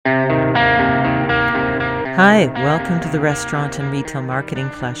Hi, welcome to the Restaurant and Retail Marketing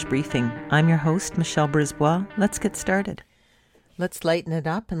Flash Briefing. I'm your host, Michelle Brisbois. Let's get started. Let's lighten it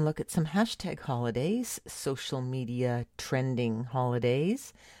up and look at some hashtag holidays, social media trending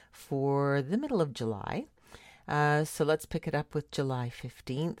holidays for the middle of July. So let's pick it up with July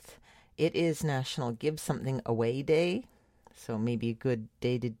 15th. It is National Give Something Away Day, so maybe a good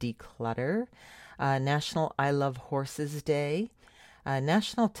day to declutter. National I Love Horses Day.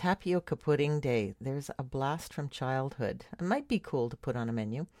 National Tapioca Pudding Day. There's a blast from childhood. It might be cool to put on a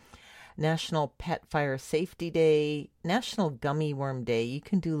menu. National Pet Fire Safety Day. National Gummy Worm Day. You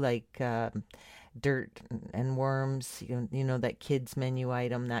can do like dirt and worms, you know, that kids menu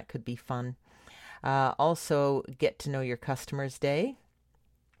item. That could be fun. Also, Get to Know Your Customers Day.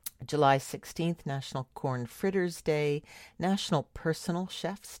 July 16th, National Corn Fritters Day. National Personal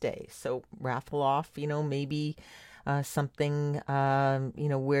Chef's Day. So raffle off, maybe something,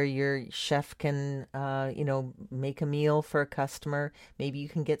 where your chef can, make a meal for a customer. Maybe you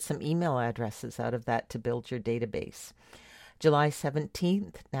can get some email addresses out of that to build your database. July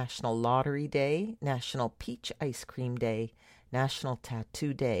 17th, National Lottery Day, National Peach Ice Cream Day, National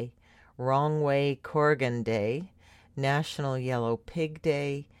Tattoo Day, Wrong Way Corrigan Day, National Yellow Pig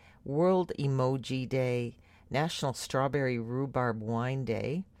Day, World Emoji Day, National Strawberry Rhubarb Wine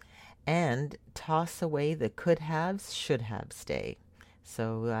Day, and Toss Away the Could-Haves, Should-Haves Day.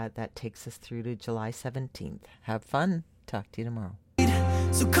 So that takes us through to July 17th. Have fun. Talk to you tomorrow.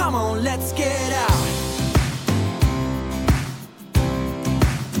 So come on, let's get out.